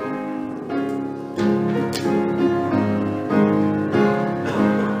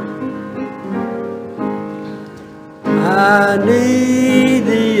 I need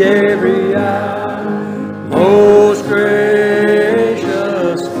thee every hour, most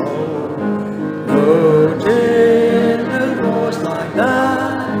gracious Lord. No tender voice like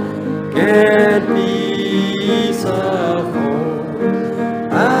thine can peace afford.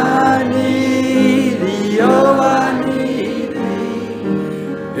 I need thee, oh, I need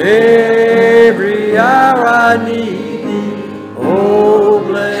thee. Every hour I need thee. Oh,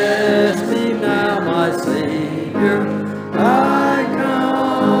 bless me now, my Savior. I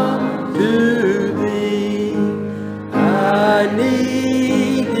come to thee. I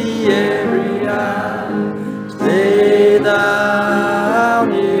need thee every hour. Stay thou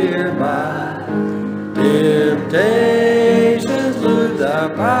nearby. Temptations lose their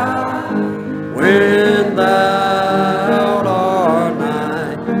power when thou art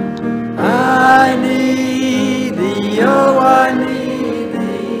nigh. I need thee, oh, I need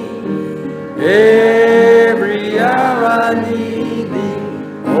thee. Every hour I need thee.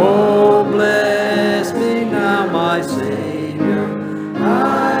 Oh, bless me now, my Savior.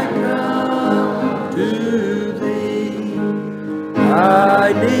 I come to thee.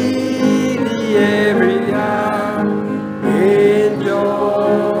 I need thee every hour, in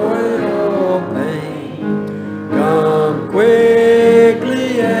joy or pain. Come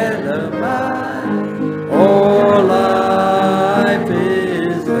quickly and abide, or life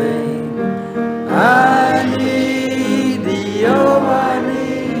is vain. I need thee, oh, I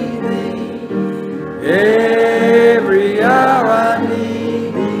need thee. Every hour I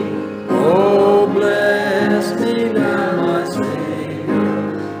need thee. Oh, bless me now, my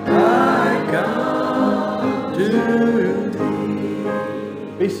Savior. I come to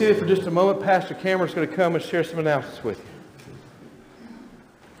thee. Be seated for just a moment. Pastor Cameron's going to come and share some announcements with you.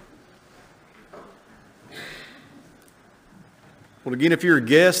 Well, again, if you're a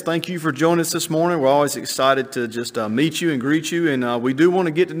guest, thank you for joining us this morning. We're always excited to just meet you and greet you, and we do want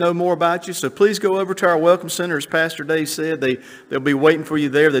to get to know more about you. So please go over to our Welcome Center. As Pastor Dave said, they'll be waiting for you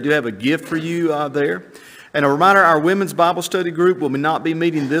there. They do have a gift for you there. And a reminder, our women's Bible study group will not be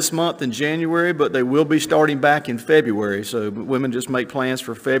meeting this month in January, but they will be starting back in February. So women, just make plans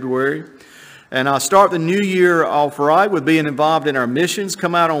for February. And I'll start the new year off right with being involved in our missions.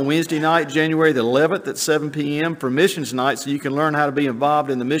 Come out on Wednesday night, January the 11th at 7 p.m. for missions night, so you can learn how to be involved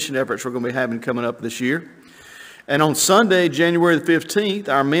in the mission efforts we're going to be having coming up this year. And on Sunday, January the 15th,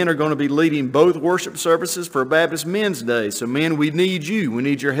 our men are going to be leading both worship services for Baptist Men's Day. So men, we need you. We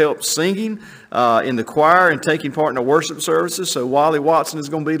need your help singing in the choir and taking part in the worship services. So Wally Watson is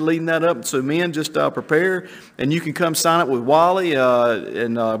going to be leading that up. So men, just prepare, and you can come sign up with Wally.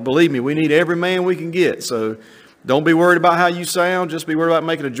 And believe me, we need every man we can get. So don't be worried about how you sound. Just be worried about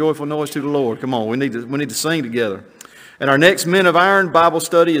making a joyful noise to the Lord. Come on, we need to sing together. And our next Men of Iron Bible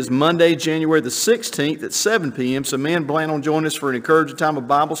study is Monday, January the 16th at 7 p.m. So men, plan on joining us for an encouraging time of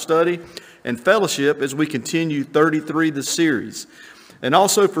Bible study and fellowship as we continue 33, the series. And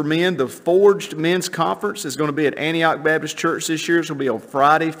also for men, the Forged Men's Conference is going to be at Antioch Baptist Church this year. It's going to be on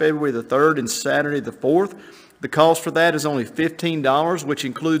Friday, February the 3rd and Saturday the 4th. The cost for that is only $15, which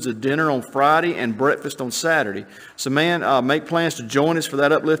includes a dinner on Friday and breakfast on Saturday. So man, make plans to join us for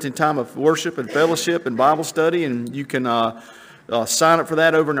that uplifting time of worship and fellowship and Bible study. And you can sign up for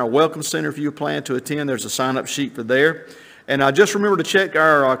that over in our Welcome Center if you plan to attend. There's a sign-up sheet for there. And just remember to check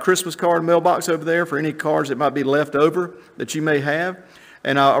our Christmas card mailbox over there for any cards that might be left over that you may have.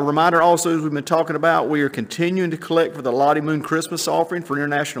 And a reminder also, as we've been talking about, we are continuing to collect for the Lottie Moon Christmas offering for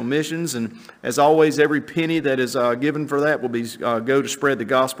international missions. And as always, every penny that is given for that will be go to spread the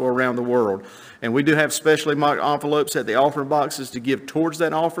gospel around the world. And we do have specially marked envelopes at the offering boxes to give towards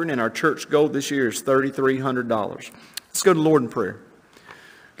that offering. And our church goal this year is $3,300. Let's go to the Lord in prayer.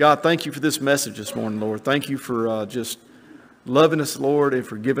 God, thank you for this message this morning, Lord. Thank you for just loving us, Lord, and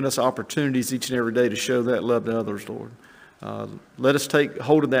for giving us opportunities each and every day to show that love to others, Lord. Let us take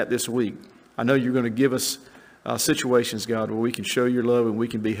hold of that this week. I know you're going to give us situations, God, where we can show your love and we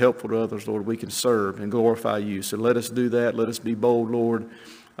can be helpful to others, Lord. We can serve and glorify you. So let us do that. Let us be bold, Lord,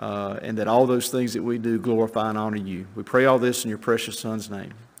 and that all those things that we do glorify and honor you. We pray all this in your precious Son's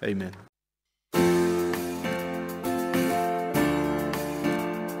name. Amen.